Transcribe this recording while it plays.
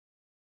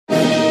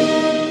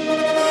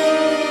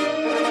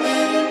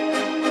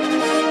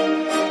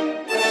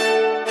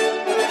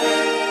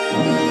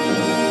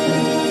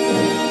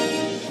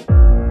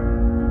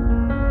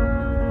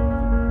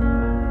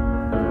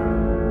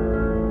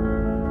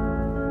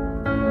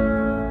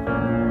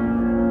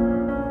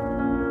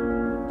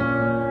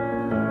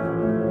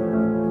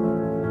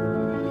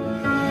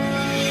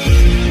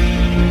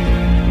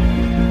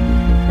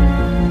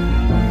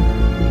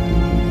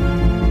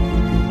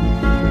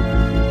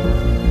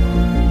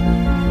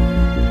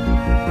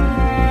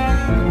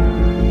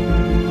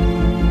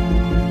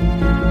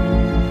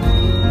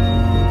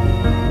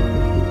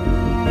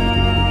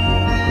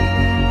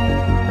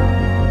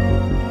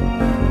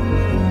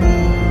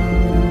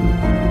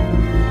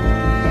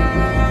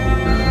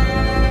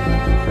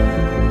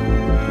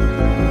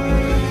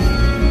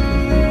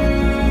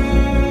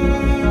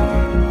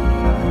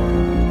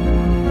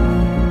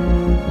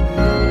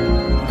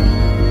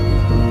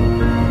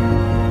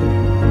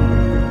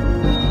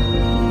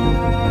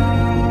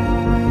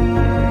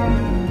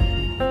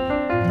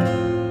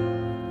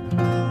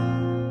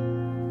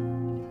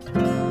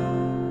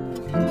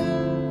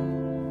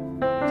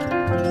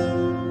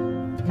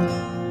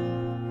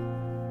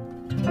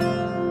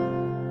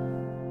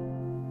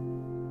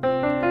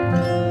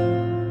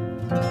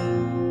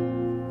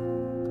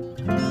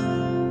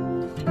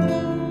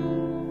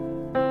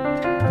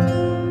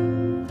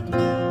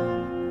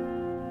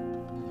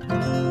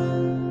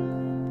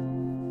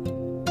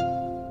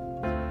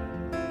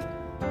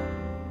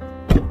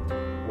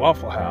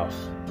Waffle House,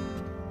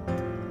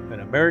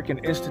 an American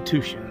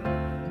institution.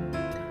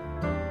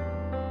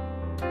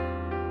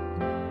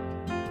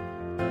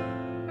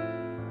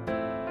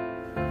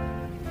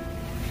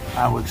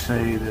 I would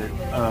say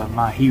that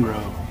my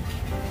hero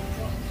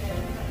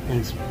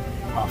is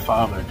my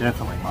father,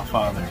 definitely my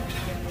father.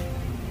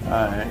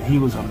 He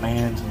was a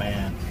man's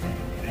man,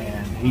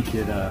 and he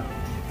could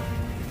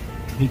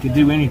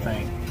do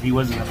anything. He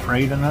wasn't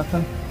afraid of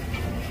nothing.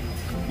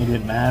 It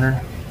didn't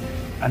matter.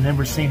 I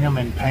never seen him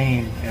in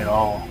pain at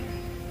all.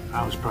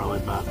 I was probably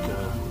about,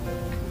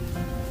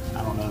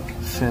 I don't know,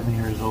 7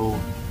 years old,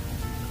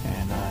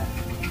 and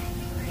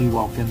he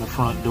walked in the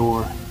front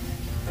door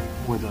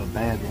with a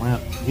bad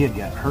limp. He had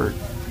got hurt.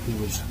 He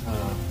was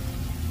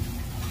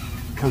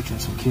coaching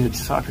some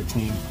kids' soccer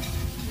team,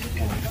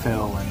 and he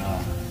fell,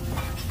 and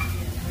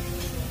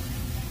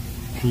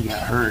he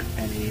got hurt,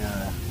 and he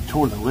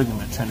tore the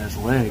ligaments in his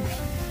leg,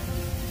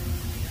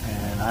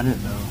 and I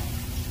didn't know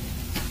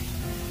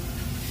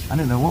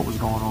what was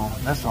going on.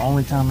 That's the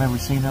only time I ever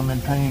seen him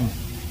in pain.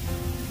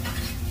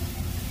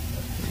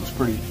 It was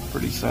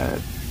pretty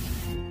sad.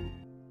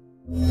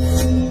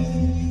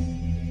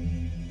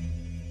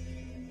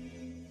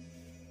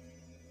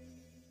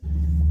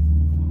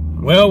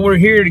 Well, we're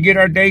here to get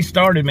our day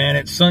started, man.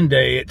 It's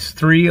Sunday. It's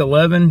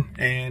 3:11,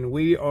 and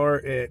we are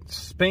at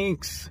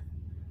Spinks,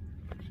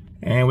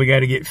 and we got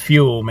to get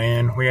fuel,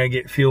 man. We got to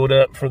get fueled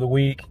up for the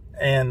week,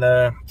 and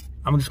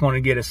I'm just going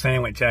to get a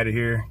sandwich out of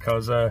here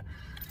because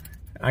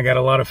I got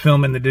a lot of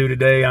filming to do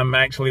today. I'm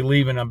actually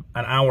leaving an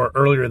hour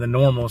earlier than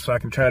normal so I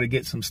can try to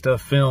get some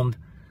stuff filmed.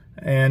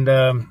 And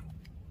I'm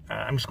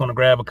just going to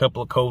grab a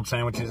couple of cold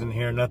sandwiches in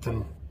here.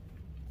 Nothing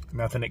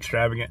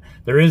extravagant.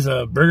 There is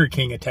a Burger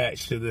King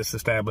attached to this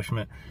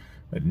establishment.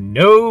 But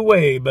no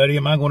way, buddy,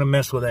 am I going to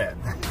mess with that.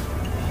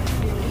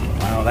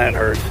 Wow, that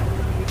hurts.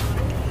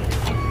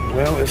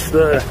 Well, it's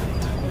the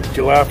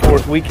July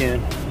 4th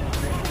weekend.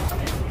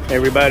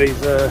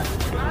 Everybody's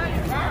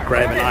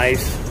grabbing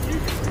ice,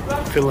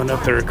 filling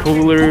up their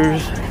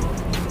coolers.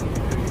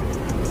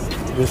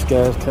 This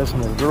guy's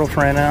testing his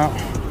girlfriend out.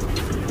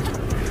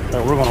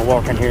 So we're gonna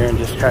walk in here and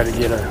just try to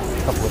get a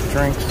couple of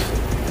drinks,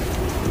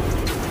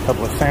 a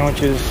couple of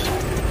sandwiches,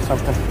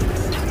 something.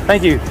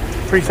 Thank you,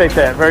 appreciate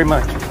that very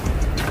much. Let's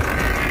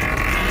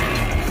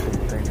see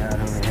what they got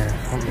over here.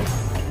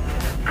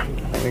 I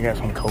think they got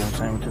some cold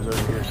sandwiches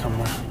over here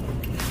somewhere.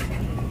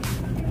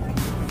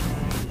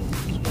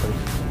 This place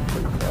is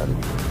pretty crowded.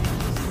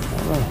 I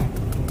don't know.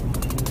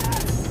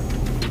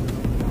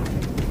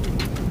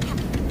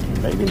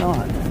 Maybe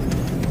not.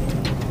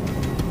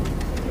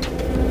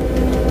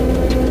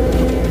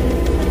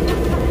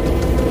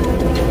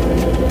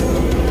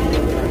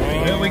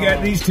 Well, we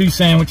got these two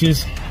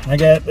sandwiches. I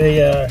got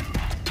a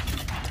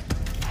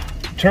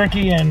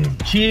turkey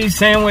and cheese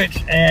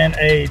sandwich and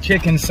a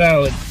chicken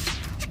salad.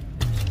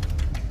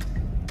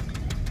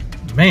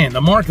 Man,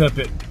 the markup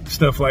at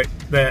stuff like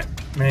that,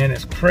 man,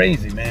 it's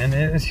crazy, man.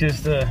 It's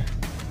just,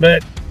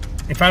 but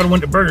if I would have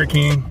went to Burger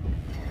King,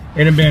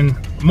 it'd have been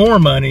more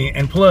money,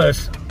 and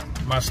plus,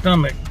 my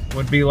stomach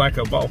would be like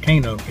a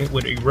volcano. It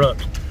would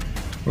erupt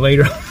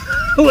later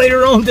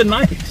on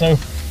tonight. So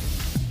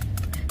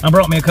I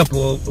brought me a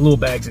couple of little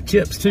bags of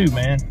chips too,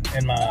 man,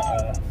 in my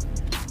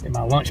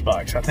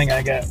lunchbox. I think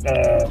I got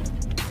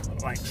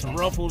like some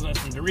Ruffles and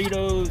some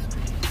Doritos.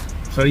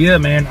 So yeah,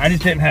 man, I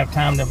just didn't have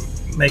time to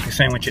make a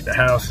sandwich at the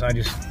house. I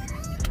just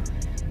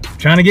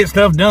trying to get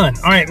stuff done.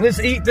 All right, let's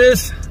eat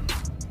this,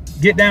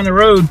 get down the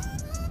road,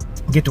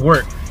 get to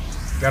work.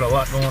 Got a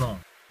lot going on.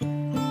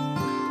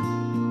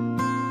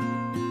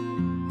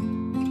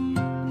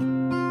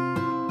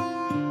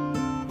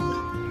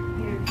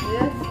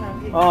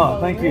 Oh,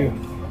 thank you.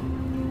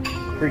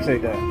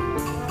 Appreciate that.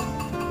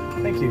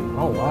 Thank you.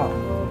 Oh, wow.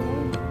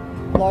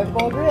 Large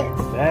bowl of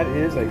grits. That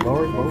is a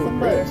large bowl of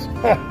grits.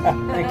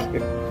 Thank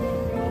you.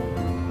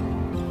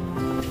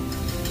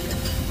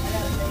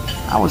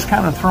 I was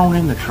kind of thrown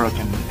in the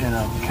trucking in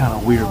a kind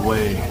of weird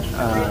way.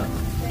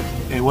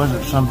 It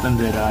wasn't something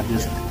that I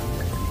just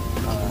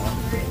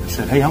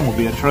said, hey, I'm going to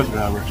be a truck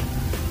driver.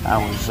 I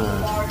was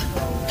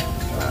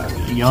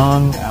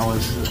young. I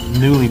was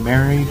newly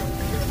married.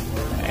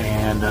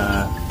 And,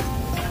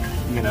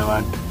 you know,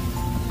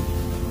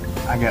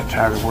 I got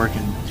tired of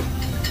working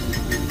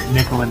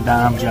nickel and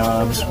dime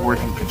jobs,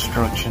 working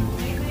construction.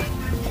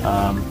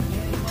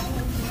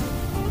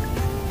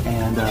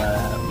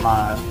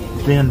 My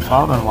then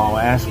father-in-law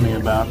asked me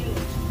about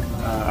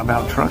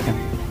trucking.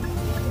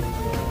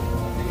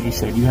 He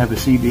said, you have a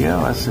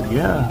CDL? I said,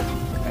 yeah.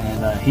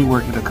 And he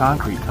worked at a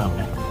concrete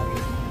company.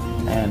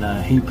 And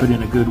he put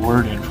in a good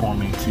word in for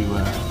me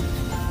to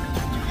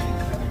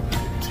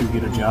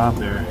get a job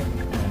there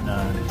and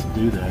to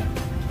do that.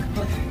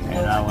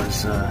 And I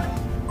was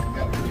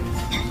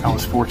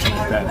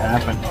fortunate that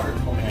happened.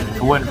 And if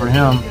it wasn't for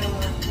him,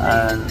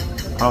 I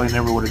probably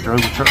never would have drove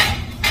a truck.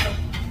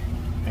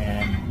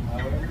 And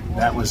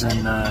that was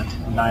in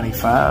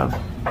 95.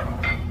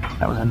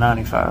 That was in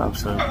 95,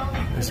 so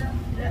it's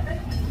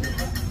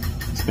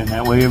been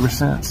that way ever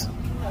since.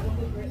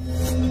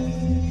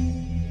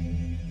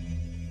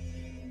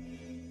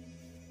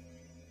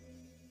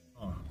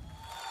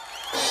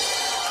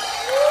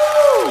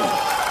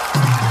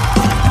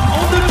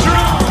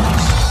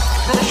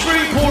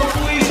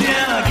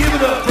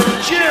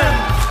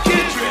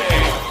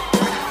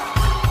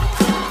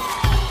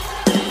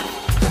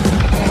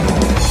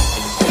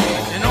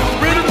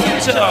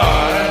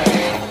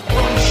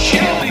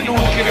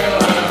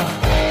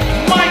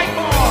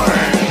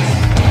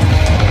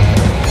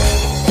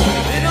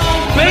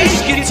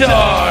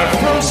 Guitar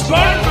from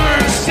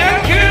Spartanburg,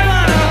 South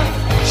Carolina,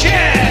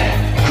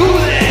 Chad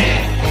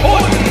Kool-Aid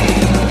Horton.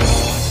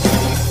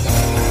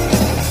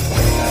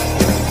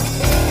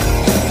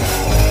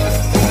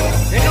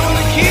 And on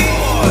the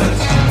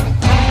keyboards from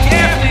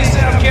Gaffney,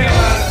 South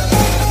Carolina,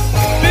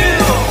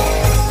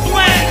 Bill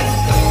Blanton.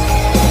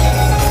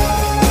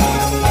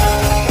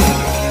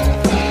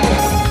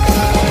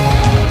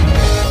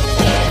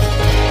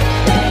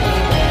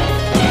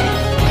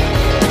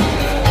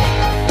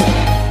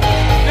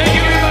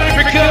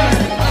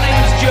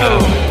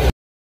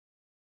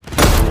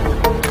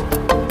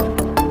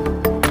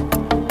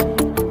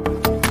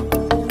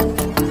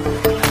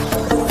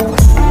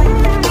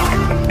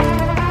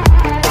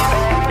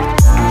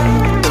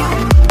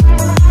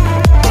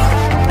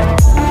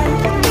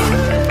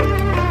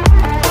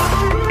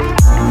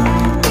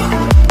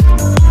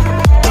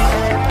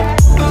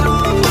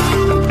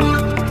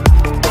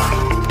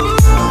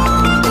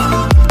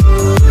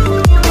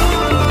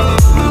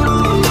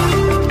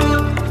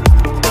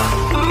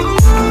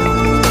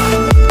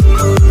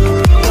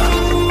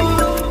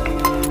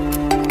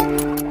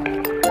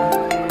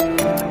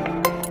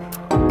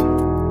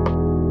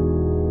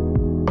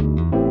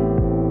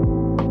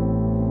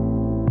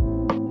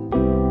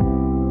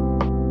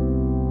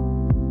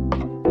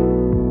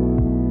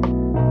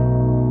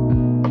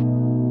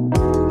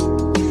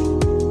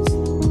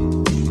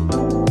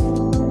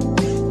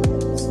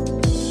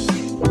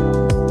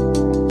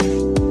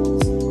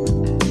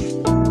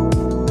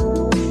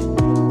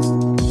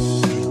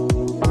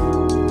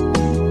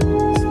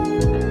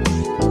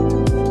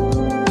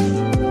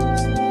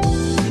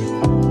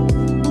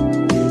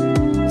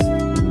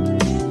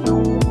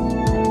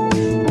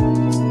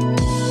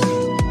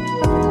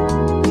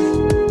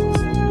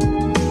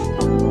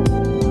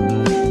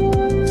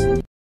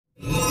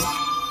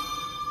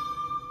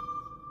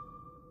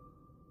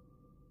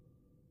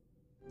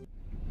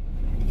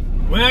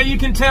 Well, you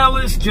can tell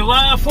it's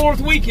July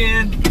 4th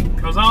weekend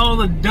because all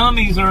the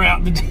dummies are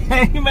out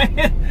today,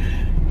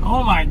 man.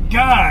 Oh my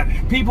God.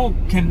 People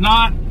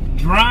cannot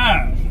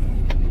drive.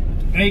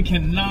 They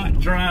cannot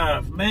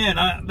drive. Man,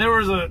 I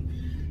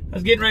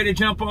was getting ready to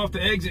jump off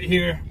the exit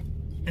here.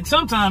 And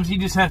sometimes you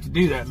just have to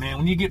do that, man.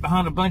 When you get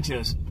behind a bunch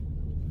of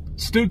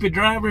stupid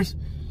drivers,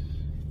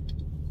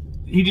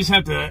 you just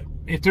have to,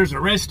 if there's a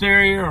rest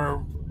area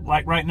or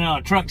like right now,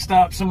 a truck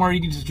stop somewhere, you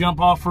can just jump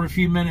off for a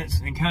few minutes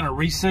and kind of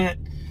reset.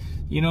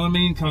 You know what I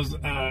mean? Because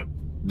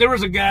there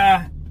was a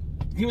guy,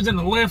 he was in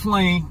the left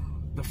lane,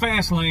 the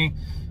fast lane,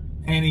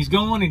 and he's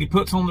going and he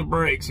puts on the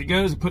brakes. He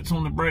goes and puts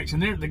on the brakes.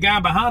 And the guy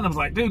behind him's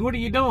like, dude, what are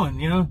you doing?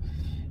 You know?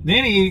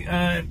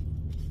 Then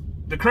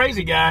the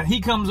crazy guy,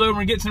 he comes over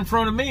and gets in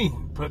front of me,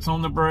 puts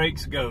on the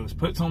brakes, goes,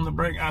 puts on the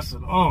brake. I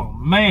said, oh,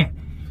 man.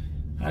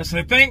 I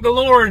said, thank the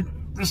Lord,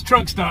 this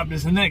truck stop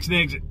is the next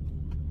exit.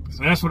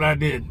 So that's what I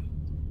did.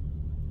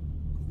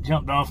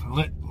 Jumped off and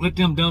let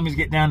them dummies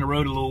get down the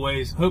road a little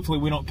ways. Hopefully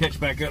we don't catch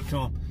back up to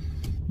them.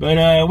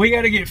 But we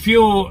got to get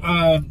fuel.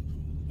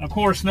 Of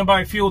course,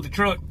 nobody fueled the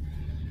truck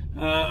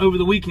over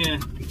the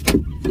weekend.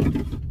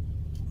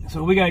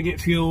 So we got to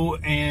get fuel,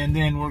 and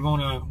then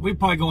we'll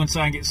probably go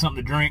inside and get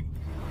something to drink.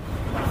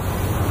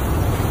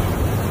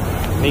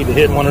 Need to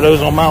hit one of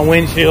those on my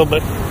windshield,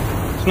 but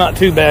it's not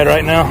too bad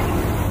right now.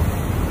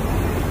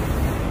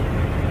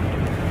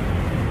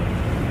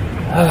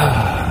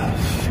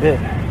 Ah, shit.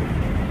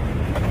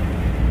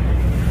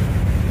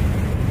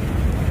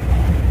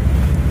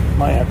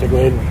 Might have to go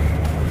ahead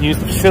and use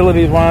the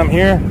facilities while I'm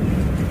here.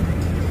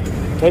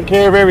 Take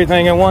care of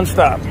everything in one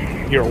stop.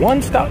 Your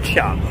one-stop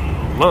shop.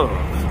 Love.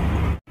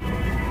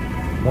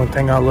 One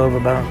thing I love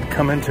about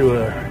coming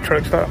to a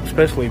truck stop,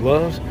 especially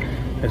Love's,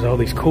 is all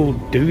these cool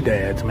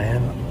doodads,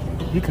 man.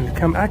 You can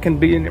come, I can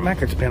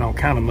spend all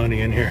kind of money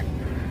in here.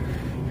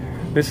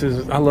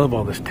 I love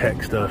all this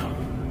tech stuff.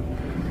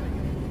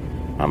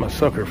 I'm a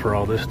sucker for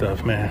all this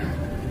stuff, man.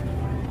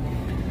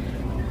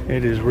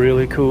 It is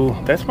really cool.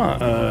 That's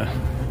my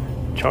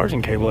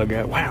charging cable I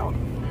got. Wow,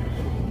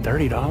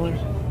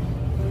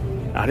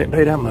 $30? I didn't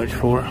pay that much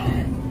for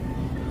it.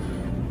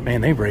 Man,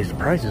 they've raised the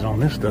prices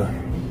on this stuff.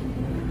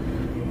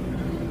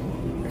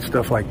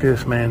 Stuff like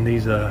this, man.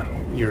 These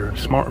your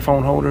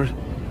smartphone holders.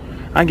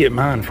 I get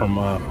mine from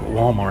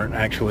Walmart,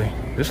 actually.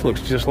 This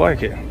looks just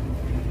like it.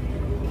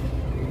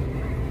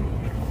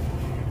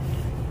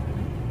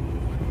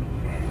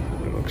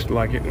 It looks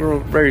like it. They're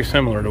very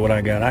similar to what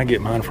I got. I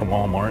get mine from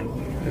Walmart.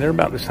 They're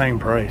about the same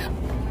price.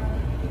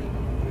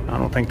 I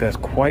don't think that's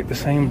quite the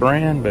same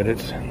brand, but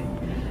it's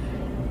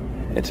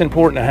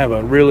important to have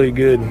a really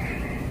good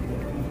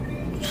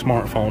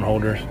smartphone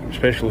holder,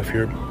 especially if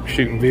you're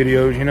shooting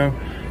videos, you know.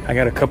 I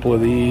got a couple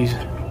of these.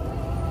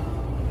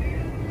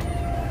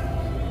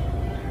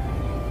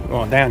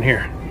 Oh, down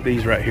here.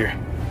 These right here.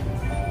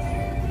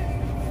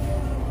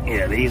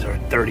 Yeah, these are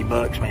 30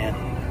 bucks, man.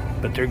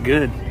 But they're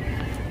good.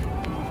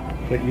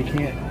 But you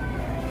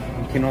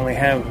can only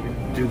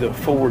do the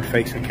forward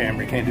facing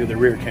camera. You can't do the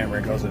rear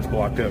camera because it's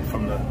blocked up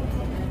from the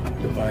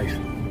device.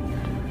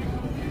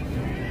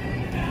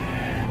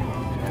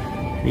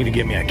 Need to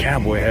get me a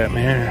cowboy hat,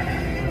 man.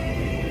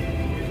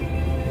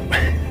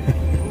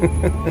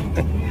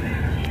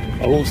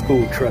 Old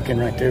school trucking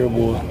right there,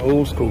 boy.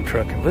 Old school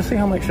trucking. Let's see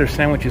how much their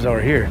sandwiches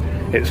are here.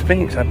 At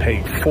Sphinx, I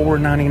paid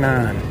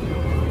 $4.99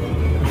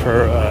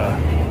 for a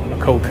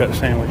cold cut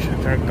sandwich.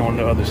 They're going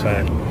to the other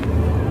side.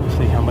 Let's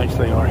see how much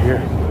they are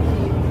here.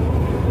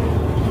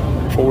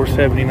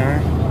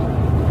 $4.79.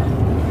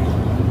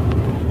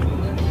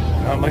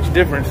 Not much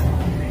difference.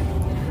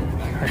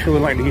 I sure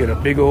would like to get a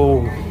big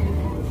old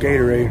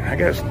Gatorade. I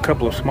got a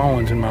couple of small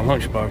ones in my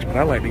lunchbox, but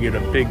I like to get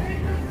a big,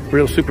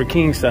 real super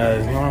king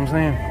size. You know what I'm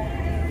saying?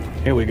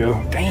 Here we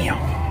go. Damn.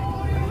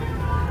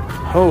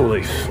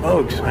 Holy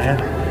smokes, man.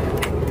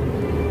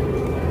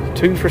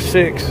 2 for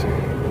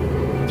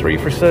 $6. 3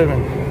 for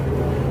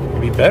 $7.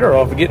 You'd be better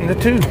off getting the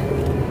 2.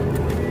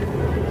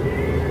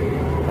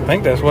 I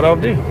think that's what I'll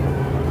do.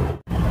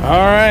 All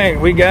right,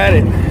 we got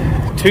it.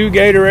 2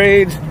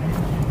 Gatorades,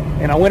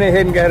 and I went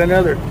ahead and got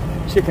another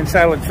chicken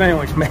salad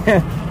sandwich,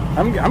 man.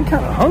 I'm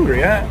kind of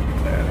hungry.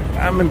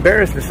 I'm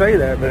embarrassed to say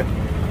that, but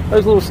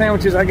those little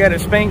sandwiches I got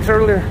at Sphinx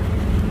earlier,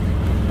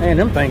 man,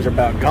 them things are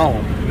about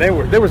gone.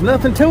 There was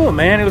nothing to them,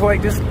 man. It was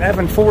like just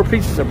having 4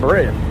 pieces of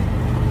bread.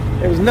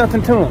 There was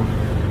nothing to them.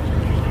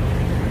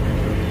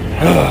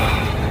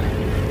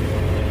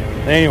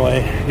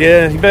 Anyway,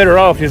 yeah, you're better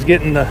off just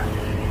getting the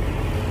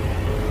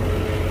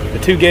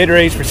 2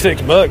 Gatorades for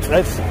 $6.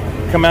 That's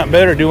come out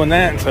better doing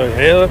that. So,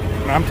 hell,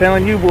 I'm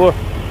telling you, boy.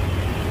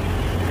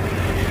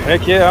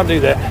 Heck yeah, I'll do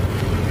that.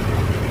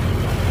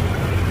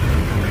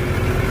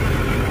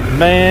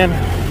 Man,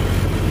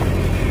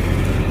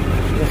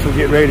 guess we'll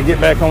get ready to get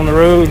back on the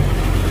road.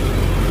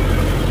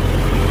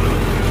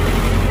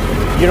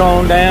 Get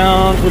on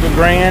down to the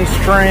Grand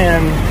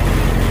Strand.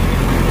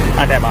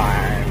 Not that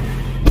bad.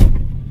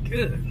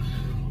 Good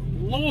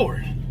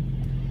Lord.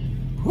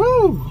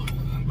 Woo!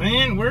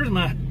 Man, where's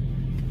my...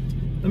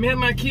 Let me have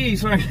my key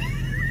so I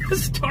can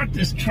start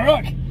this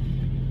truck.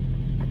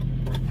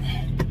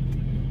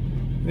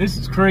 This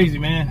is crazy,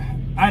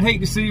 man. I'd hate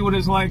to see what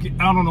it's like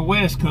out on the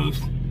West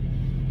Coast.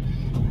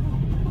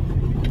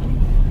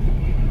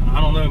 I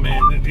don't know,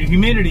 man. The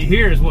humidity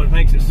here is what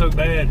makes it so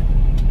bad.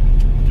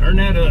 Turn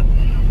that up.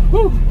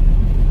 Whew.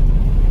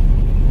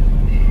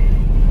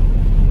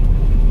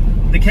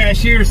 The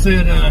cashier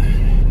said,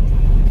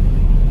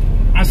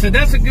 I said,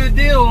 that's a good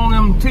deal on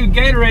them 2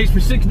 Gatorades for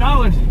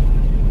 $6.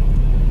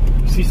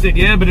 She said,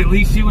 yeah, but at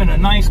least you in a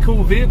nice,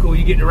 cool vehicle.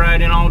 You get to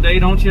ride in all day,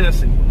 don't you? I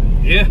said,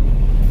 yeah.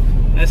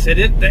 I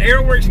said, the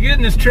air works good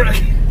in this truck.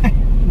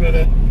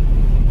 But,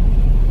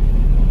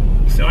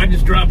 so I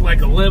just dropped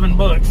like 11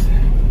 bucks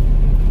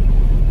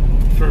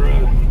for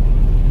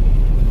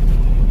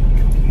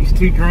these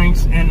 2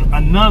 drinks and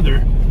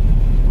another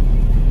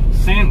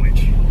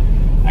sandwich.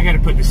 I got to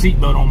put the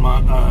seatbelt on my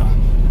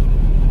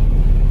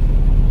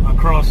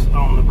across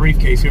on the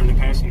briefcase here in the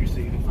passenger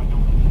seat if I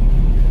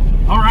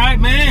don't. All right,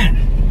 man.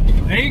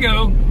 There you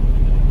go.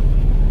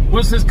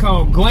 What's this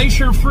called?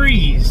 Glacier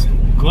Freeze.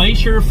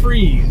 Glacier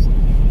Freeze.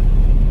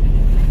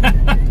 I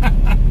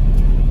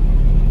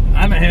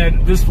haven't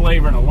had this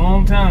flavor in a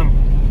long time.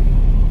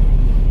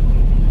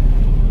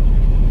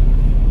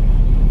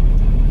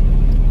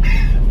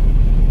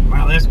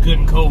 Wow, that's good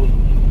and cold.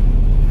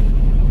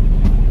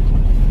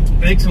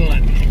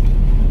 Excellent.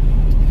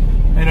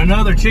 And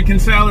another chicken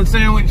salad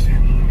sandwich.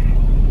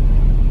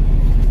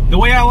 The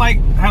way I like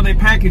how they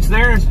package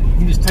theirs,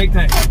 you just take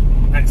that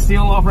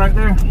seal off right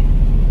there.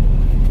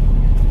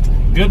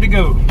 Good to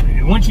go.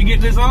 And once you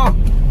get this off,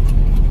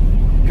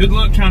 good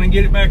luck trying to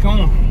get it back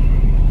on.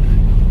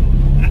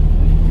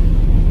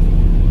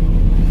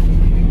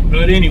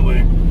 But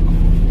anyway.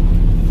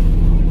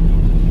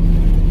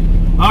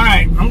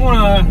 Alright, I'm going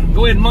to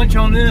go ahead and munch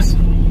on this.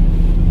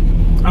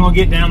 I'm going to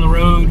get down the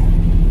road.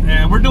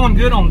 And we're doing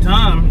good on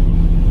time.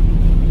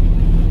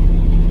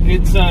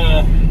 It's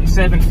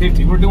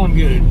 7:50. We're doing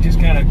good. Just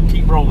gotta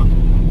keep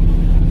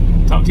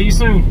rolling. Talk to you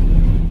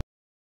soon.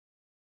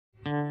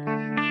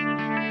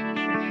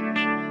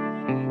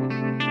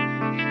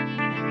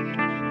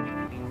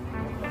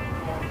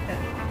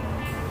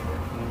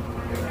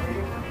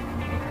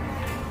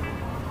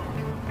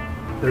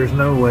 There's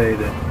no way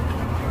that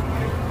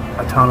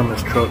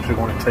autonomous trucks are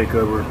going to take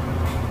over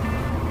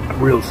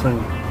real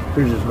soon.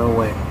 There's just no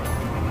way.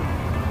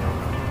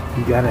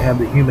 You got to have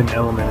the human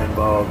element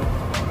involved.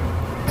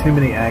 Too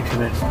many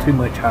accidents, too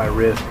much high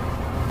risk.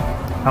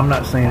 I'm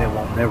not saying it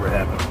won't never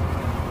happen,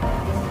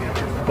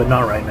 but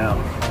not right now.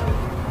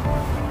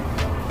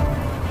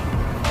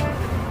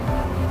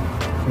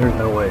 There's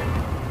no way.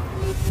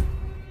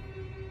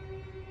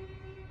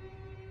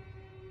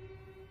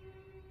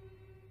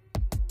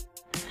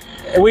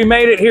 And we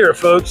made it here,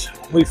 folks.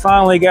 We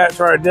finally got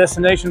to our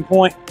destination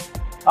point.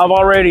 I've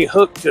already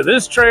hooked to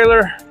this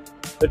trailer.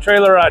 The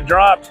trailer I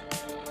dropped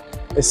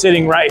is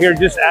sitting right here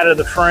just out of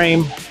the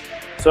frame.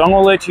 So I'm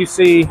gonna let you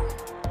see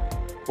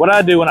what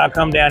I do when I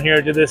come down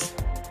here to this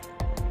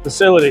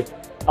facility.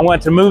 I'm going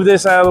to move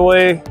this out of the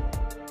way,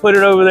 put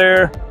it over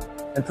there,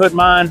 and put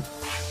mine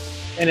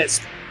in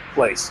its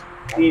place.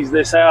 Ease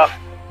this out.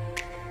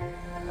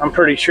 I'm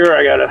pretty sure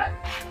I got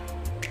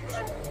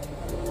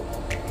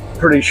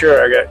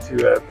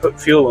to put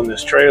fuel in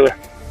this trailer.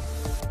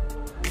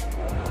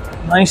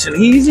 Nice and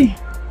easy.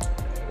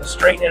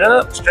 Straighten it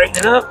up,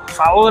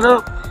 follow it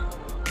up.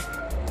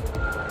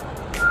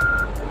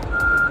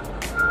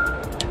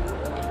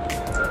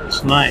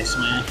 It's nice,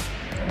 man.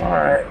 All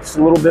right, just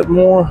a little bit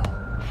more.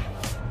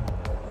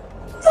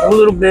 A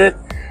little bit.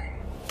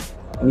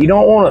 And you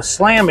don't want to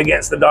slam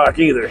against the dock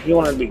either. You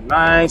want it to be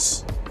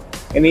nice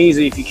and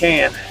easy if you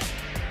can.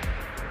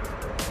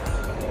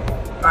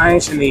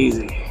 Nice and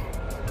easy.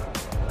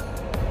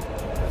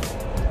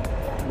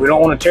 We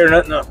don't want to tear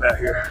nothing up out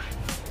here.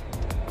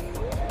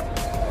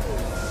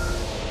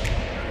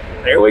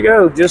 There we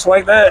go, just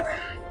like that.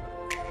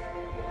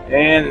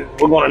 And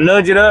we're going to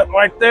nudge it up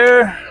right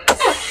there.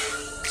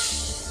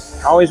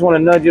 I always want to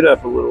nudge it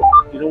up a little.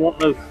 You don't want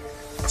no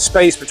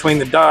space between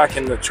the dock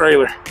and the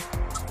trailer.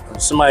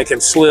 Somebody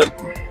can slip,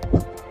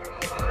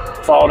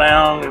 fall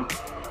down, and,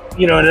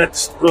 you know,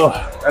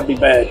 that'd be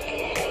bad.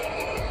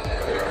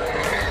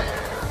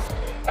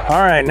 All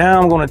right, now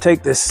I'm going to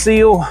take this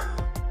seal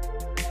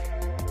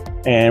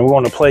and we're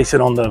going to place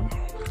it on the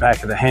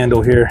back of the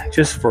handle here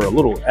just for a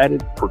little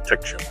added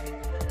protection.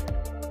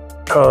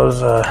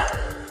 Because,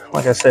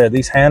 like I said,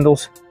 these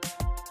handles,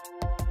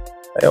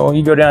 when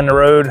you go down the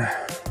road,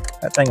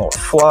 that thing will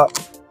flop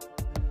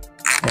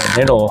and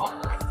it'll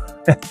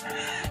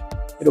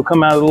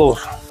come out of the little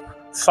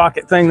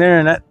socket thing there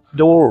and that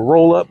door will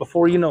roll up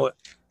before you know it.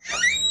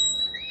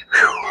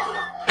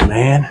 Whew.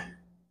 Man,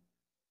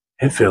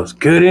 it feels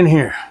good in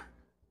here.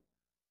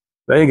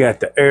 They got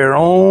the air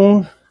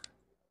on.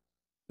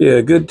 Yeah,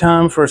 a good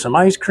time for some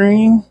ice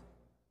cream.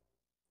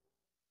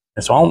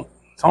 It's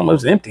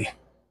almost empty.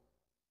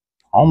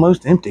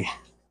 Almost empty.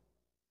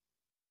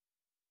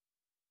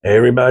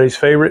 Everybody's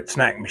favorite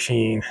snack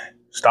machine.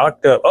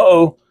 Stocked up.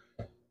 Uh-oh.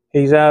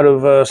 He's out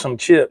of some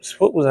chips.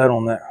 What was that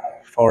on that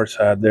far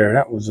side there?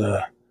 That was,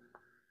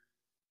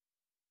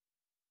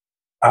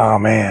 oh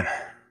man.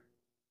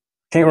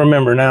 Can't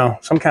remember now.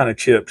 Some kind of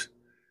chips.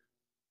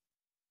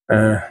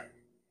 Oh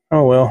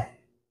well.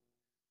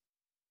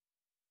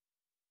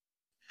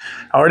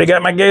 I already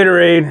got my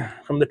Gatorade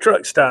from the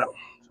truck stop.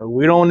 So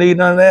we don't need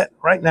none of that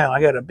right now.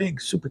 I got a big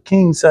super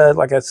king size,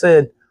 like I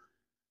said.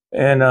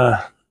 And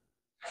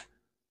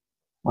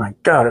my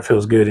God, it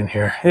feels good in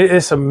here.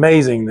 It's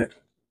amazing that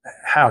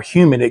how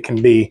humid it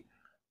can be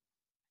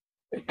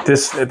at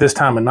this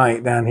time of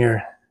night down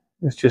here.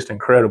 It's just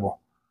incredible.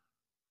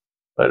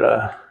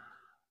 But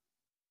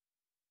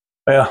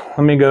well,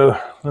 let me go.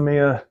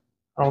 I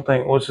don't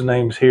think what's his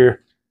name's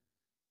here.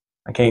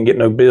 I can't get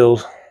no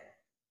bills.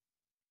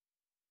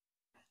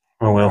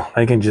 Oh well,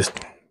 they can just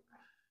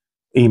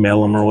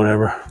email them or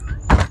whatever.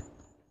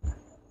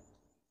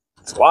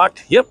 It's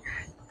locked. Yep.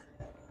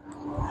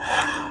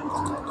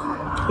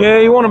 Yeah,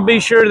 you want to be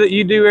sure that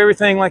you do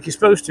everything like you're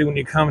supposed to when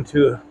you come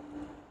to a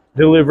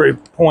delivery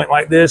point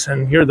like this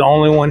and you're the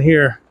only one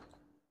here.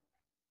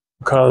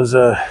 Because,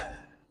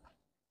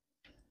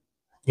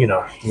 you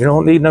know, you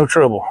don't need no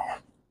trouble.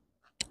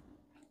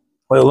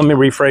 Well, let me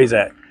rephrase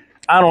that.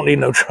 I don't need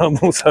no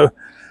trouble, so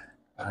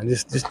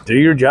just do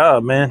your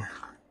job, man.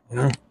 You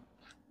know?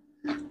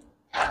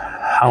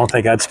 I don't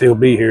think I'd still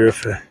be here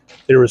if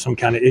there was some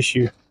kind of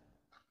issue.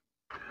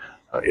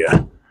 Oh, yeah.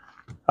 All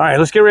right,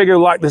 let's get ready to go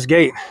lock this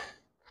gate.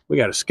 We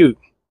got to scoot.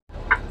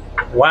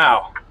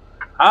 Wow.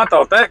 I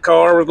thought that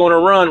car was going to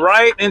run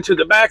right into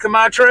the back of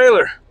my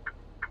trailer.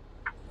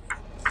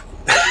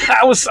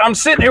 I'm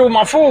sitting here with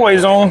my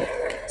four-ways on,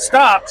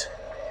 stopped,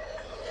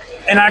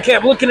 and I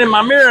kept looking in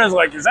my mirror. I was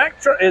like, is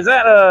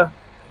that a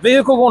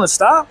vehicle going to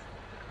stop?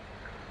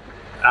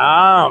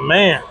 Ah,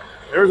 man.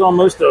 There's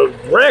almost a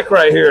wreck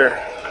right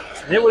here.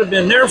 It would have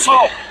been their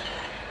fault.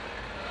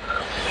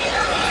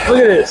 Look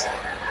at this.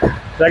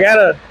 I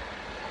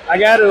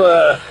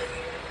gotta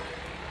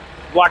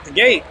block the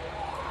gate.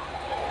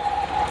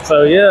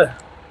 So yeah,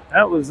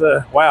 that was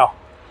wow.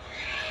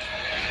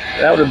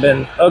 That would have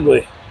been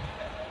ugly.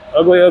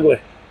 Ugly.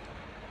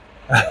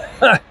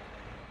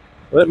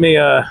 Let me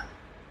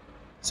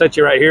set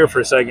you right here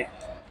for a second.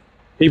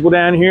 People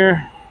down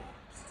here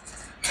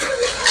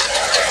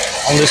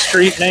on the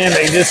street, man,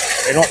 they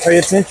don't pay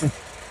attention.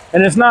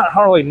 And it's not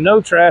hardly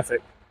no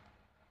traffic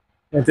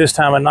at this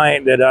time of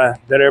night that I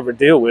ever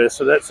deal with.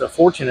 So that's a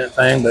fortunate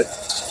thing. But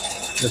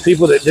the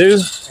people that do,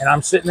 and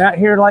I'm sitting out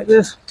here like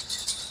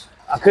this,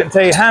 I couldn't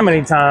tell you how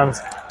many times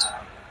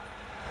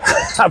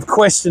I've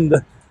questioned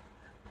the,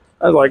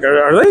 I was like,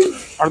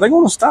 are they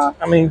going to stop?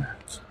 I mean,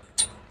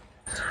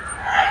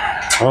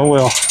 oh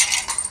well.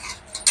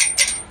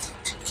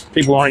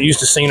 People aren't used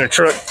to seeing a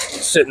truck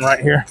sitting right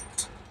here,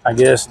 I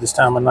guess, this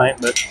time of night.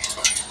 But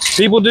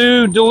people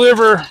do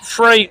deliver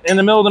freight in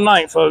the middle of the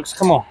night, folks.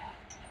 Come on.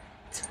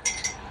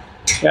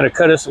 Got to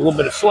cut us a little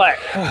bit of slack.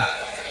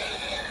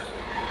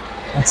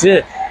 That's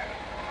it.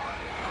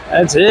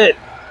 That's it.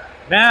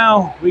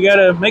 Now we got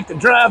to make the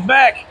drive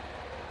back.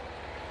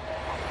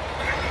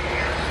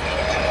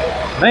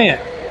 Man.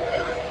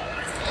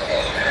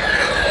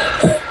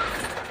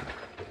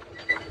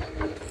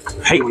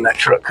 I hate when that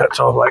truck cuts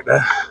off like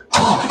that.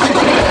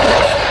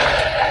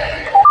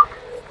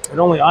 It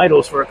only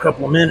idles for a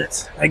couple of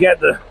minutes. I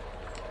got the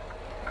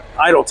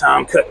idle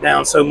time cut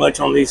down so much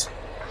on these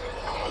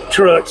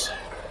trucks.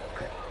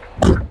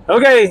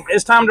 Okay,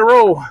 it's time to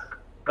roll.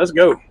 Let's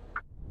go.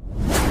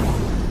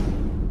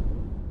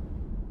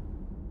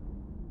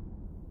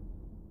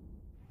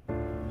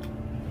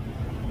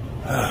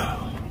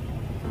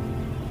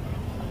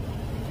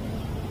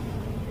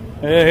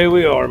 Yeah, here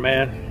we are,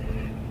 man.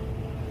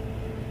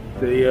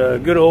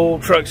 The good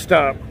old truck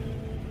stop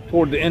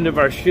toward the end of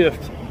our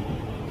shift.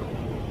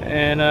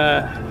 And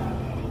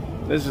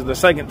this is the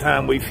second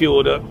time we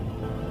fueled up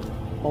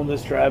on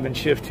this driving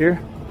shift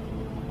here.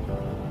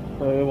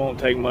 It won't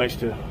take much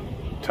to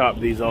top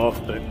these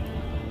off, but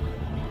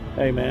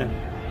hey, man.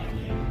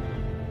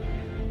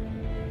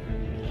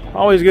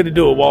 Always good to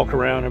do a walk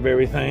around of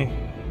everything.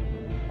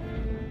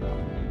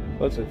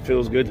 Plus it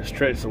feels good to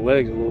stretch the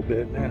legs a little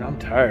bit. Man, I'm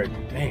tired.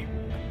 Dang.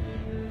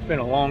 It's been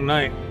a long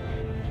night.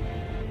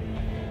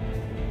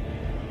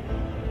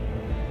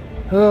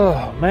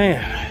 Oh,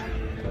 man.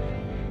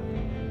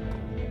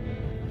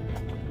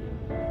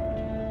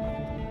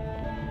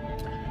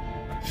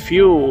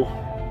 Fuel.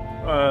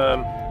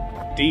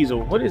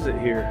 Diesel. What is it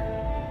here?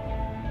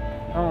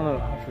 I don't know.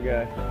 I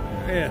forgot.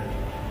 Yeah.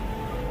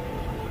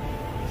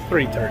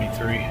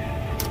 333.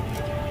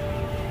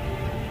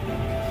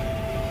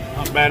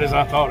 Not bad as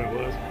I thought it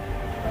was.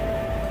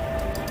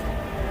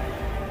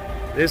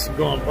 This is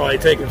going to probably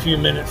take a few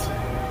minutes.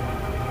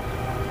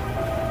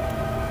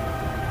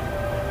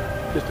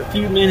 Just a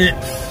few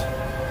minutes.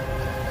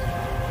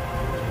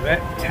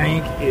 That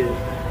tank is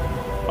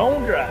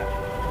bone dry.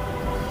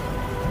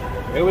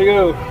 Here we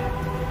go.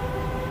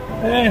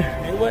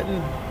 It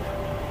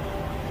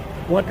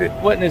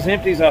wasn't as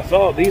empty as I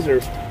thought. These are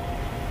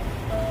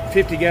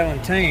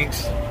 50-gallon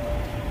tanks.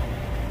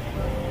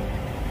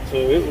 So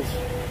it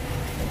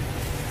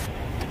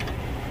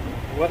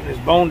wasn't as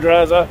bone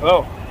dry as I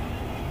thought.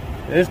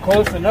 It's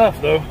close enough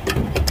though.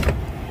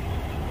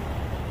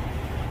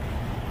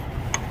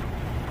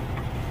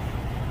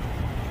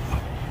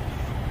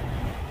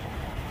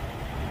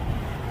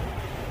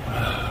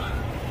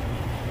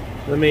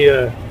 Let me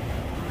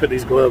put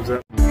these gloves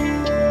up.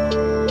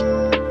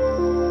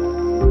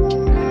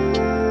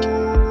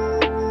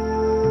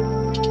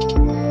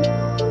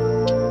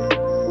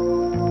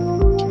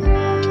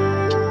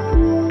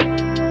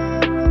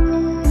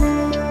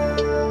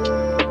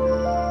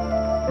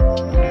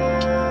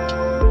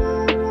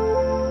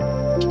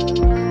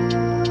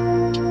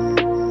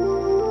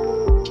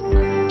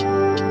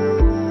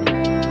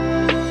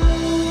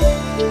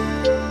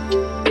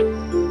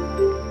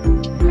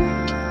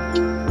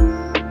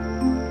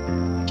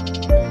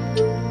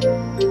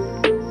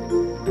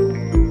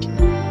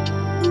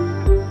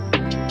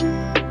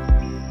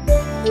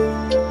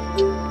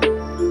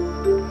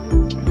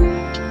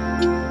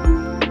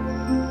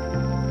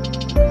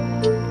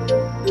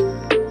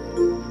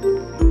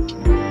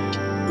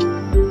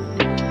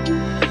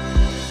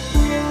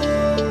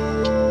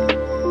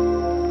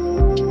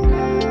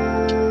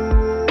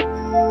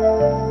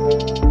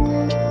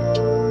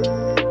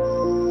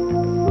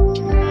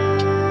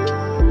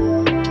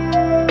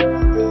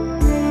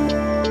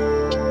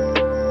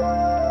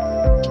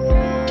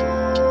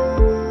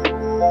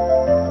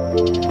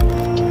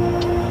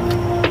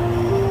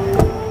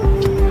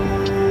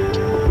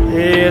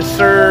 Yes,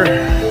 sir.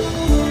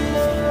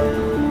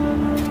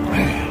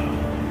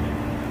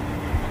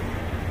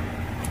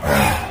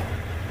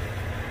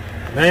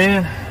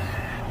 Man.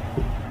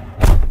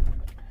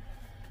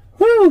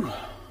 Whew.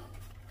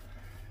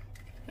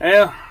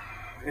 Yeah,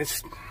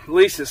 at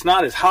least it's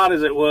not as hot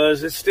as it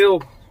was. It's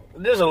still,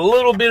 there's a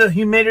little bit of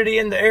humidity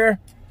in the air.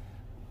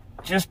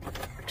 Just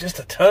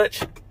a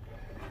touch.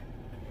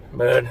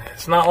 But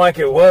it's not like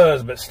it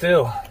was, but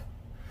still,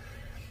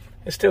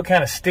 it's still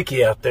kind of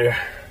sticky out there.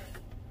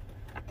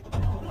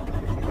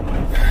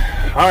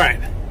 All right,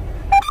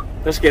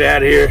 let's get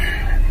out of here.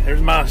 There's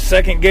my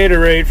second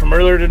Gatorade from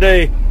earlier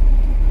today.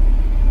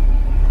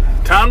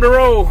 Time to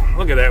roll.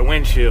 Look at that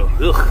windshield.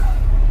 Ugh.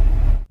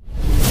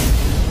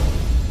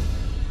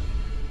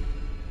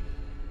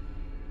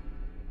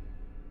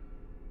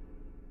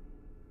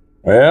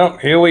 Well,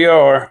 here we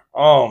are.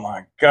 Oh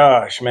my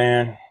gosh,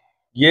 man.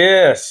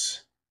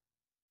 Yes.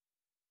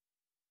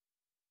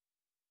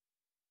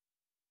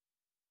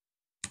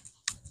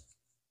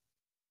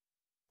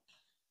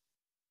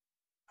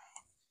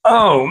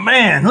 Oh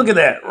man, look at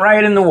that,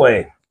 right in the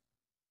way.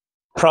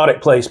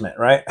 Product placement,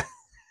 right?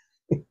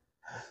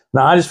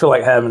 No, I just feel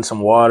like having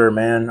some water,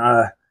 man.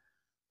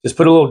 Just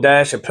put a little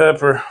dash of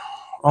pepper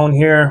on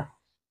here.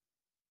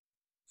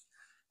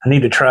 I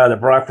need to try the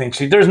broccoli and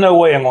cheese. There's no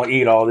way I'm going to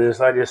eat all this.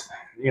 I just,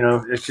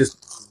 it's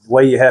just the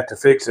way you have to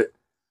fix it.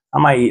 I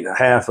might eat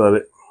half of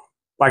it.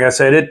 Like I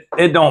said,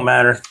 it don't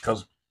matter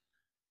because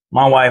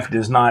my wife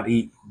does not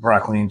eat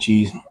broccoli and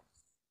cheese.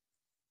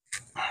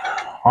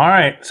 All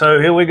right,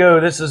 so here we go.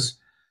 This is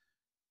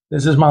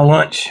my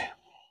lunch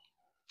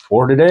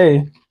for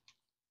today.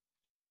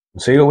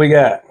 Let's see what we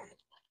got.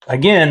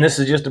 Again, this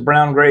is just a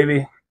brown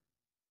gravy,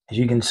 as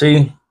you can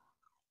see.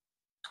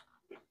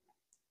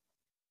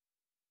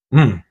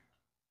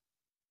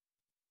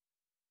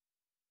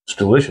 It's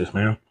delicious,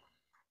 man.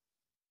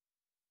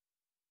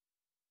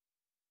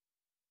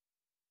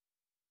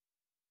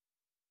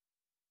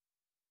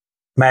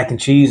 Mac and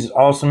cheese is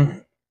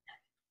awesome.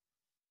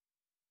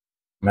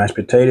 Mashed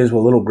potatoes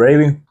with a little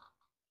gravy.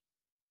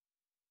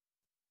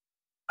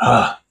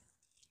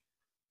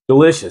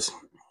 Delicious.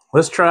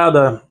 Let's try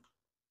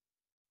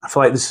I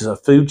feel like this is a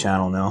food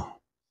channel now.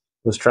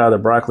 Let's try the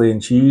broccoli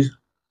and cheese.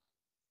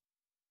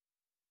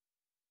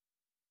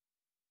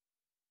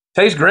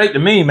 Tastes great to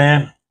me,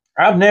 man.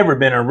 I've never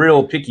been a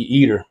real picky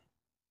eater.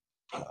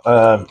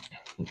 Not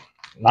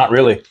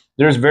really.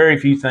 There's very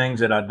few things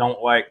that I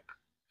don't like.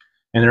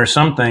 And there are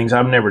some things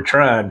I've never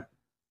tried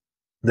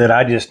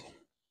that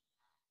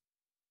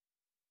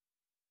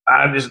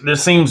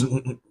this seems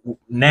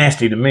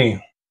nasty to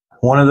me.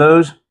 One of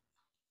those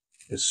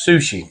is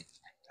sushi.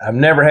 I've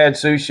never had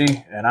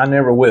sushi and I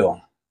never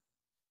will.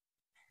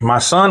 My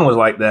son was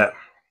like that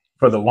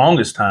for the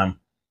longest time.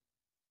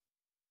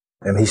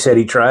 And he said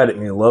he tried it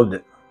and he loved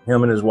it.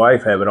 Him and his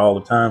wife have it all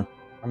the time.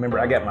 I remember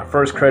I got my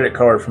first credit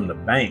card from the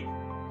bank.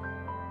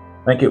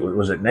 I think it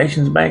was at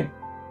Nations Bank.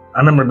 I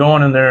remember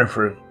going in there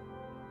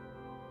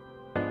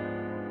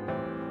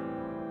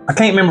I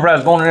can't remember if I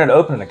was going in there to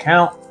open an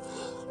account.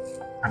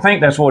 I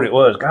think that's what it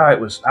was.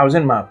 God, I was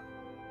in my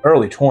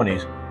early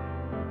 20s.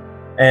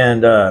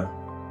 And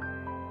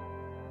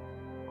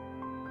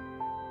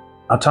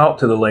I talked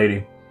to the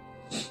lady.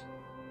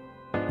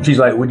 She's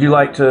like, "Would you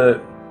like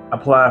to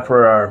apply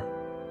for our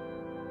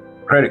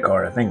credit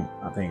card?" I think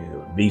it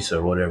was Visa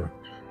or whatever.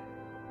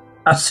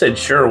 I said,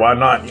 "Sure, why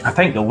not?" I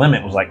think the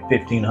limit was like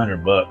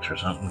 $1,500 or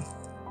something.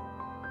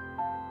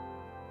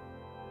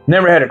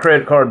 Never had a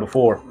credit card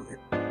before.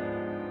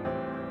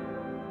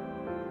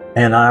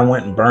 And I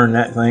went and burned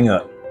that thing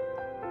up.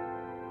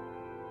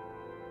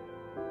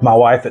 My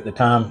wife at the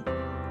time,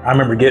 I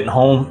remember getting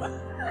home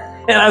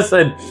and I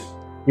said,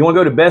 "You want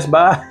to go to Best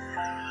Buy?"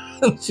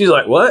 She's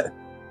like, "What?"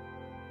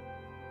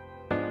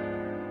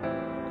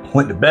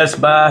 Went to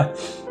Best Buy,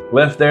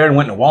 left there and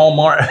went to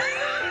Walmart.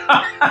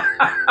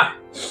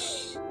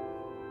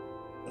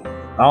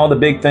 All the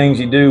big things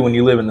you do when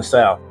you live in the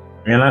South.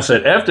 And I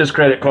said, "F this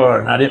credit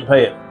card," and I didn't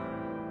pay it.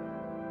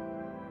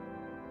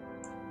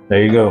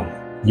 There you go.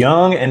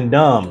 Young and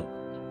dumb.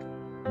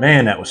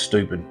 Man, that was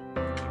stupid.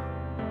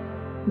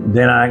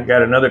 Then I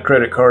got another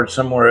credit card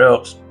somewhere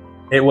else.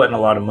 It wasn't a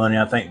lot of money.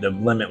 I think the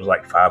limit was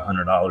like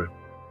 $500.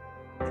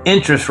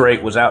 Interest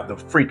rate was out the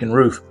freaking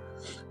roof.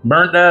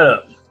 Burnt that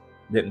up.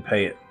 Didn't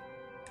pay it.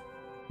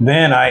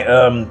 Then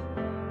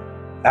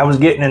I was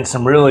getting in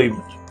some really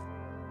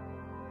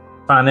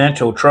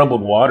financial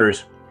troubled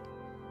waters.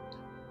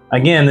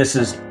 Again, this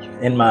is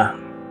in my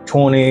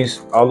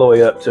 20s all the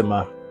way up to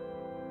my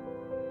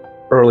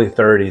early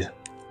 30s.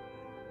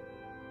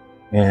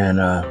 And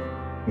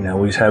we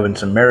was having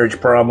some marriage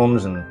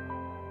problems, and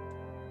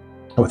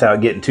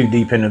without getting too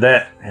deep into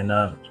that, and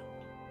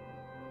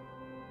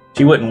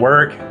she wouldn't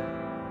work,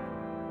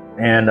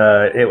 and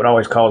it would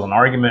always cause an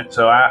argument.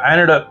 So I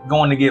ended up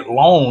going to get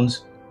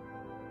loans.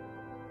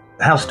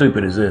 How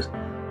stupid is this?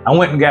 I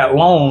went and got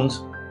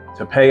loans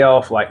to pay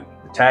off like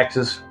the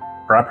taxes,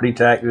 property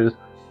taxes,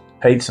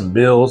 paid some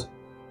bills.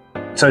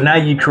 So now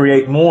you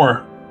create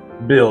more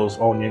bills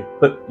on you,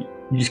 but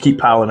you just keep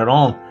piling it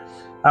on.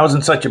 I was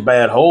in such a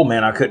bad hole,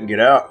 man, I couldn't get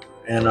out.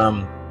 And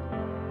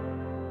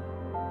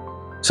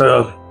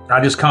so I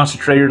just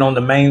concentrated on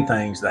the main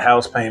things: the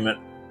house payment,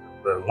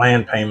 the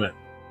land payment,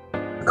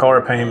 the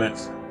car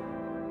payments,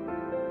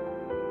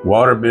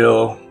 water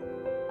bill,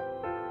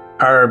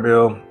 power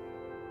bill,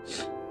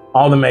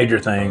 all the major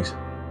things.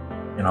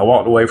 And I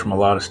walked away from a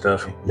lot of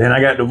stuff. Then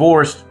I got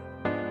divorced,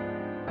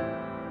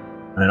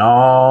 and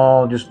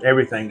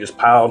everything just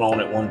piled on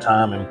at one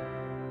time. And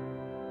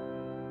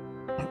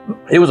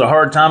it was a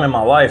hard time in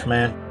my life,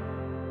 man.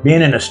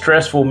 Being in a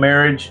stressful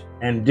marriage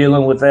and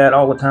dealing with that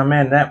all the time,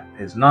 man, that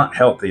is not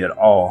healthy at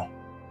all.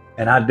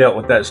 And I dealt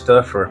with that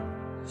stuff for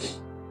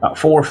about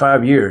 4 or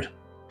 5 years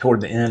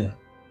toward the end.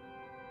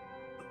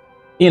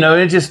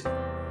 It just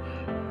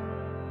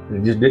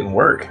didn't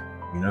work.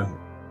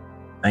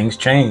 Things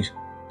changed.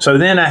 So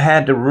then I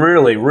had to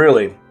really,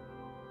 really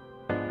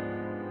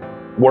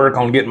work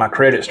on getting my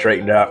credit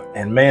straightened out.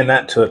 And man,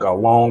 that took a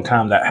long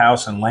time. That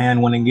house and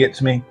land when it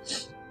gets me.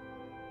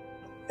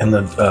 And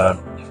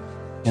the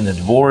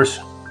divorce.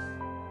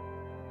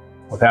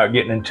 without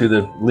getting into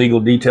the legal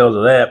details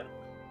of that,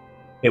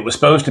 it was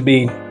supposed to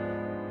be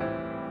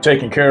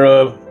taken care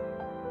of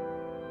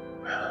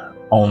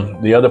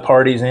on the other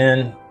party's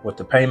end with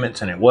the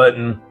payments, and it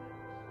wasn't.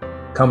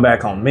 Come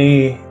back on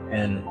me,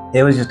 and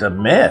it was just a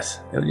mess.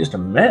 It was just a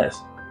mess.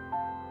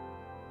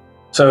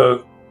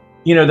 So,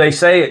 you know, they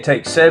say it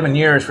takes 7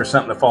 years for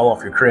something to fall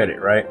off your credit,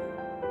 right?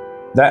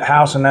 That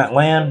house and that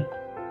land,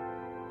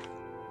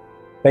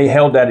 they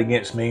held that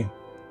against me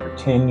for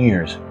 10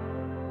 years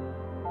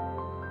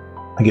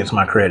against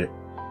my credit.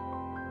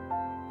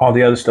 All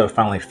the other stuff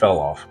finally fell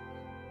off.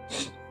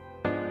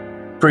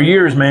 For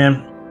years,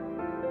 man,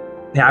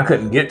 I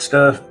couldn't get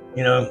stuff.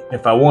 You know,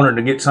 if I wanted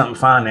to get something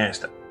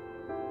financed,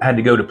 I had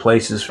to go to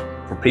places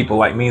for people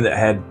like me that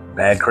had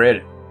bad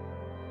credit.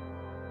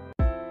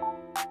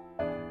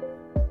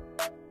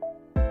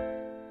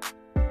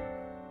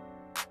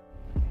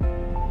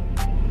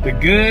 The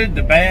good,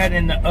 the bad,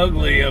 and the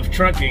ugly of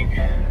trucking.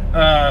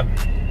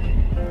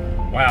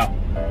 Wow.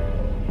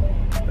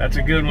 That's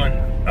a good one.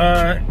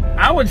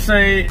 I would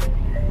say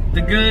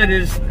the good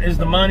is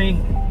the money.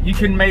 You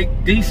can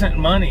make decent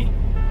money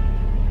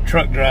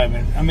truck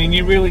driving. I mean,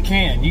 you really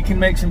can. You can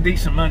make some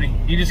decent money.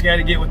 You just got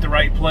to get with the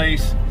right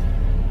place.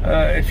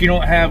 If you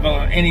don't have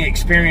any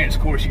experience,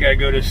 of course, you got to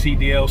go to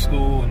CDL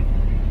school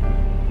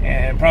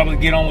and probably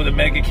get on with a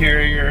mega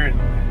carrier.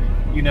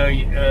 And, you know,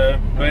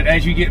 but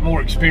as you get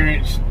more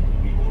experience,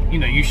 you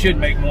know, you should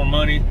make more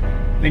money.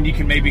 Then you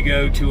can maybe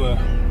go to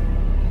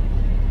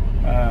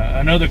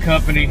another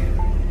company,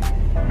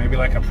 maybe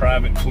like a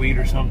private fleet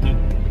or something.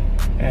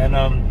 And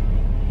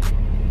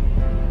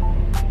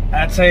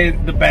I'd say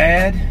the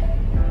bad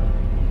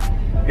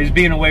is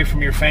being away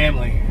from your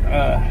family,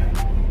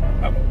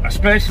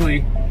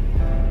 especially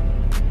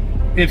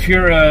if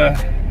you're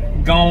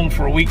gone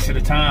for weeks at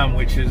a time,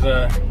 which is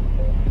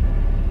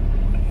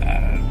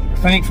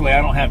thankfully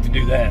I don't have to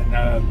do that.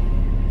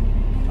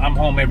 I'm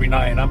home every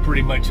night. I'm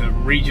pretty much a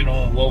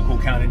regional, local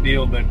kind of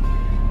deal, but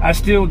I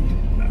still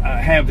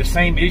have the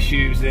same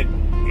issues that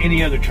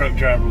any other truck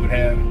driver would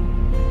have.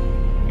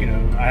 You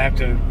know, I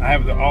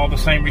have all the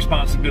same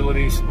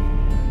responsibilities.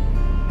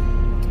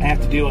 I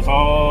have to deal with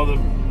all the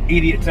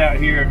idiots out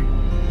here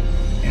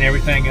and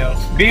everything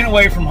else. Being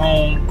away from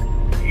home,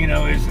 you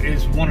know,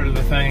 is one of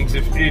the things.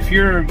 If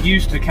you're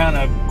used to kind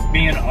of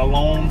being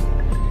alone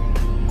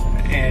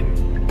and,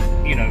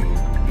 you know,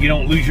 you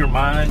don't lose your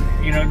mind,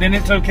 you know, then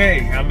it's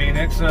okay. I mean,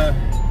 that's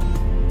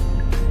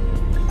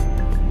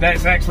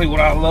actually what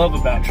I love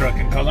about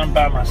trucking, because I'm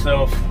by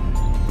myself.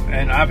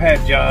 And I've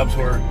had jobs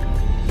where,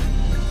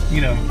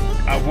 you know,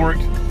 I've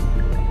worked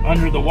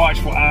under the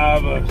watchful eye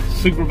of a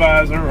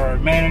supervisor or a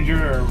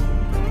manager or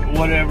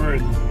whatever,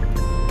 and,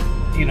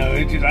 you know,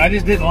 I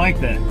just didn't like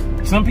that.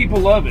 Some people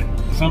love it.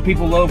 Some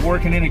people love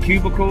working in a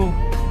cubicle,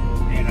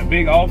 in a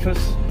big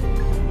office.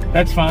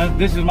 That's fine.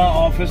 This is my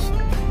office,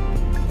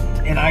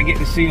 and I get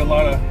to see a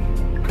lot of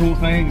cool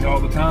things all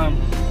the time,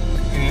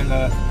 and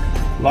a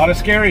lot of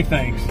scary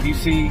things. You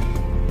see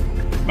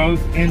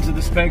both ends of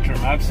the spectrum.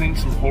 I've seen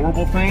some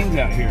horrible things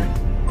out here.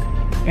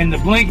 In the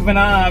blink of an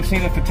eye, I've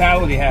seen a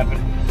fatality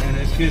happen, and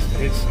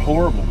it's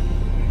horrible.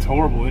 It's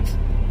horrible.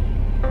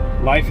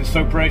 Life is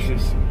so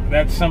precious.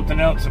 That's something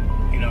else,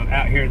 you know,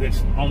 out here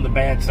that's on the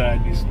bad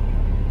side. Is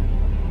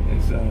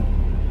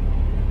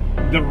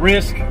the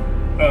risk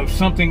of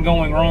something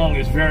going wrong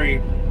is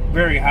very,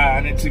 very high,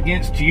 and it's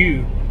against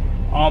you.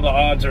 All the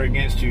odds are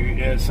against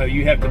you, so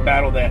you have to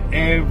battle that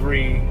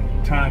every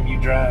time you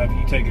drive,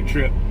 you take a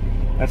trip.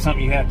 That's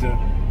something you have to,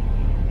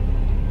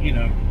 you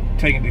know,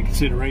 take into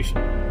consideration.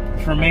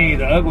 For me,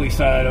 the ugly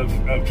side of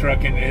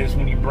trucking is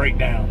when you break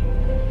down,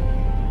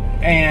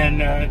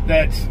 and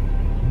that's,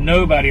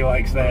 nobody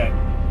likes that.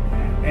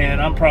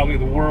 And I'm probably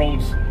the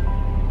world's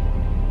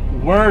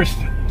worst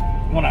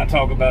when I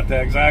talk about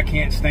that, because I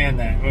can't stand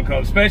that.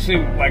 Because especially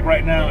like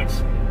right now,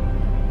 it's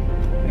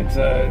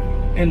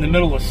in the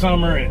middle of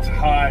summer, it's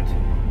hot,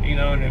 you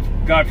know, and if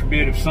God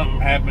forbid if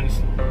something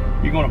happens,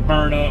 you're going to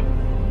burn up.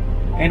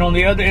 And on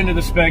the other end of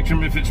the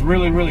spectrum, if it's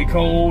really, really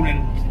cold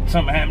and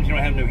something happens, you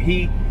don't have no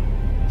heat.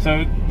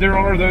 So there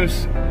are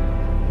those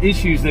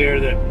issues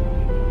there that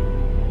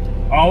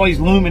are always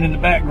looming in the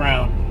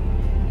background.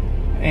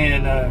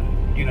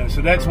 And, you know,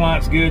 so that's why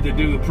it's good to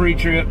do a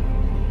pre-trip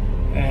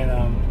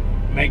and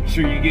make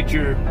sure you get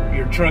your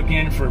truck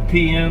in for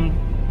PM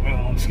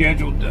on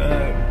scheduled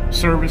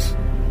service.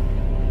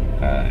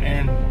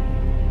 And,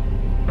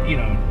 you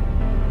know,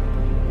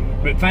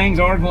 but things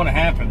are going to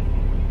happen.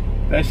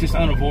 That's just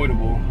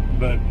unavoidable.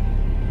 But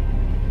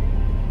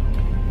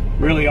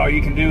really all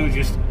you can do is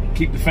just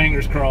keep the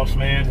fingers crossed,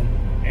 man,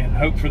 and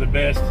hope for the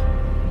best,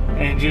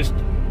 and just,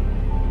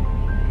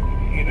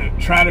 you know,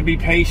 try to be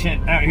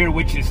patient out here,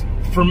 which is,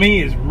 for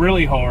me, is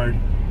really hard.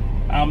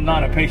 I'm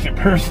not a patient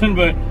person,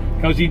 but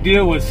because you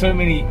deal with so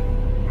many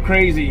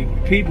crazy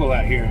people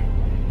out here,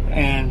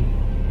 and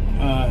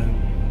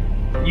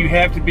you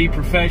have to be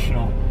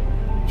professional.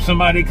 If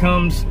somebody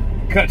cuts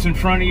in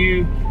front of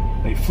you,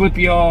 they flip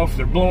you off,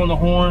 they're blowing the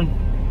horn,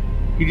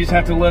 you just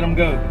have to let them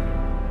go.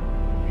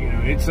 You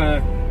know, it's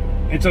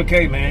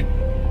okay, man.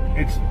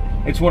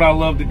 it's what I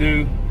love to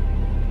do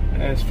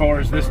as far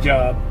as this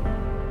job.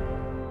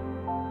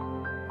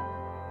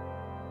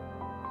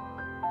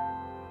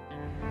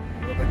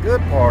 Well, the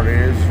good part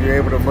is you're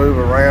able to move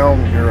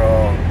around.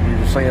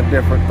 You're seeing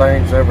different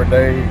things every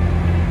day.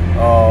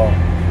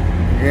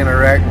 You're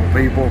interacting with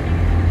people.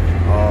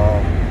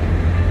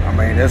 I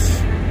mean,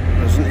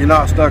 you're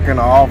not stuck in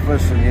the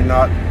office, and you're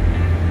not,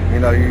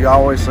 you're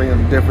always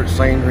seeing different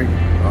scenery.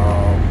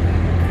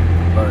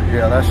 But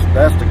yeah,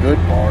 that's the good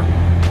part.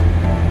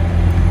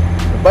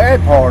 The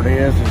bad part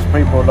is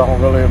people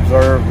don't really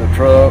observe the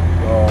truck.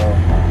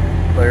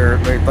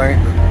 They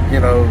think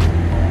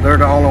that, they're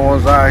the only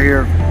ones out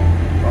here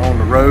on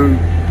the road.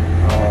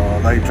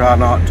 They try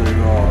not to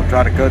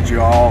try to cut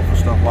you off and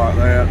stuff like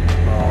that.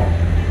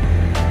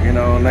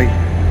 And they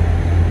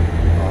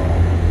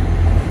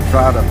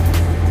try to,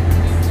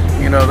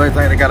 they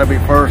think they got to be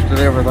first at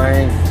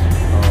everything.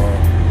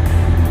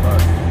 But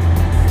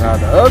now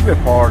the ugly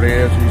part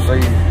is, you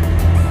see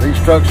these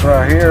trucks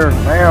right here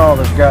now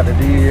that's got the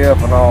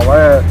DEF and all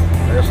that,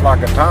 it's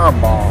like a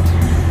time bomb.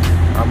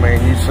 I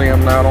mean, you see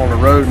them out on the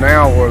road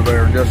now where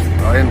they're just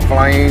in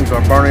flames or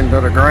burning to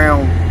the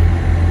ground.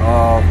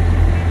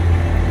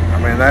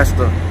 I mean, that's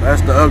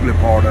the ugly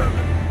part of it.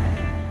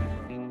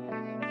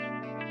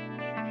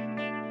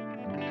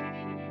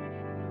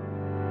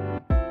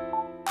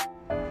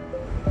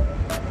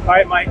 All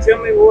right, Mike, tell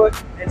me what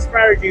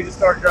inspired you to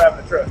start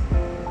driving a truck.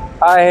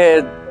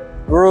 I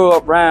grew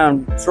up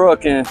around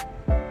trucking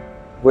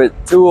with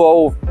two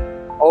old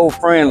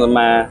friends of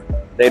mine.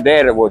 Their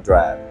daddy would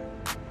drive.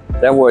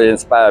 That what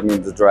inspired me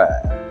to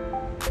drive.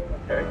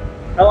 Okay.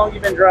 How long you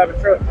been driving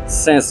trucks?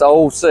 Since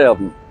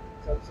 '07.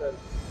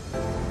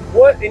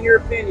 What, in your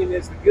opinion,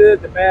 is the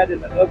good, the bad,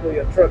 and the ugly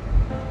of trucking?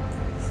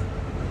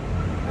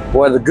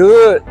 Well, the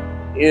good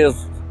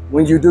is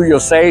when you do your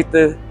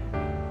safety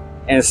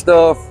and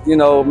stuff,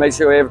 make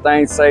sure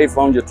everything's safe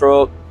on your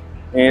truck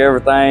and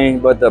everything.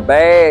 But the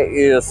bad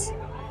is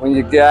when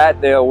you get out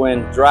there,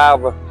 when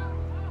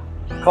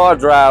car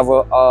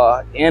driver,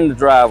 and the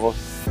driver,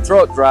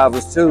 truck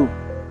drivers too,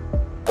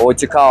 or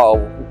what you call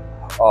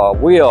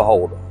wheel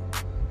holder.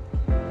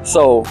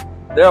 So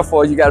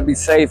therefore, you got to be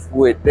safe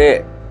with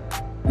that.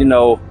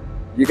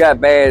 You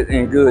got bad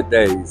and good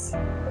days.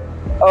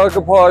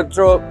 Other part of the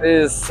truck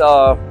is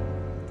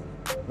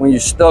when you're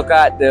stuck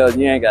out there,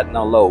 you ain't got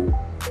no load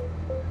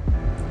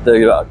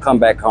to come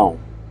back home.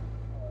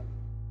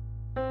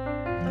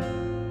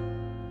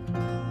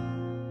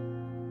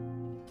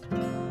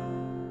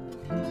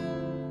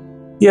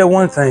 Yeah,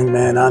 one thing,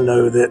 man, I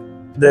know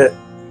that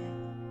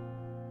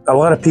a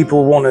lot of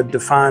people want to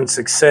define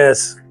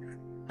success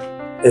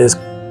as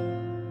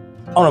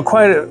on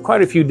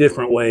quite a few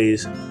different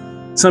ways.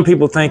 Some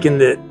people thinking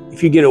that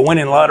if you get a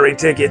winning lottery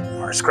ticket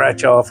or a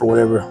scratch off or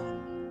whatever,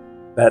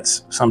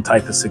 that's some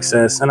type of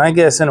success. And I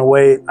guess in a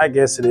way, I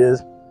guess it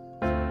is.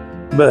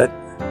 But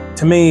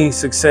to me,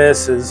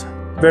 success is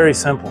very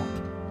simple.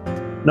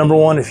 Number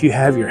one, if you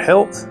have your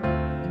health,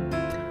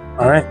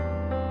 all right?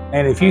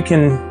 And if you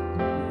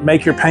can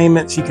make your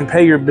payments, you can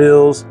pay your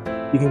bills,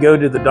 you can go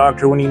to the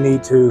doctor when you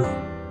need to,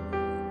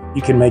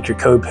 you can make your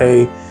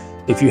copay.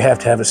 If you have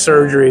to have a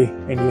surgery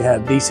and you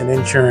have decent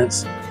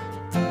insurance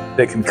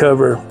that can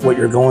cover what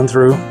you're going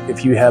through,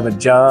 if you have a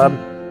job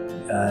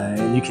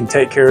and you can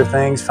take care of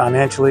things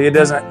financially, you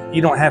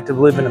don't have to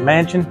live in a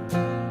mansion.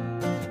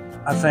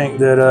 I think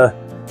that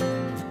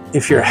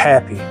if you're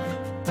happy,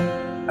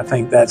 I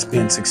think that's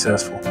being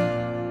successful.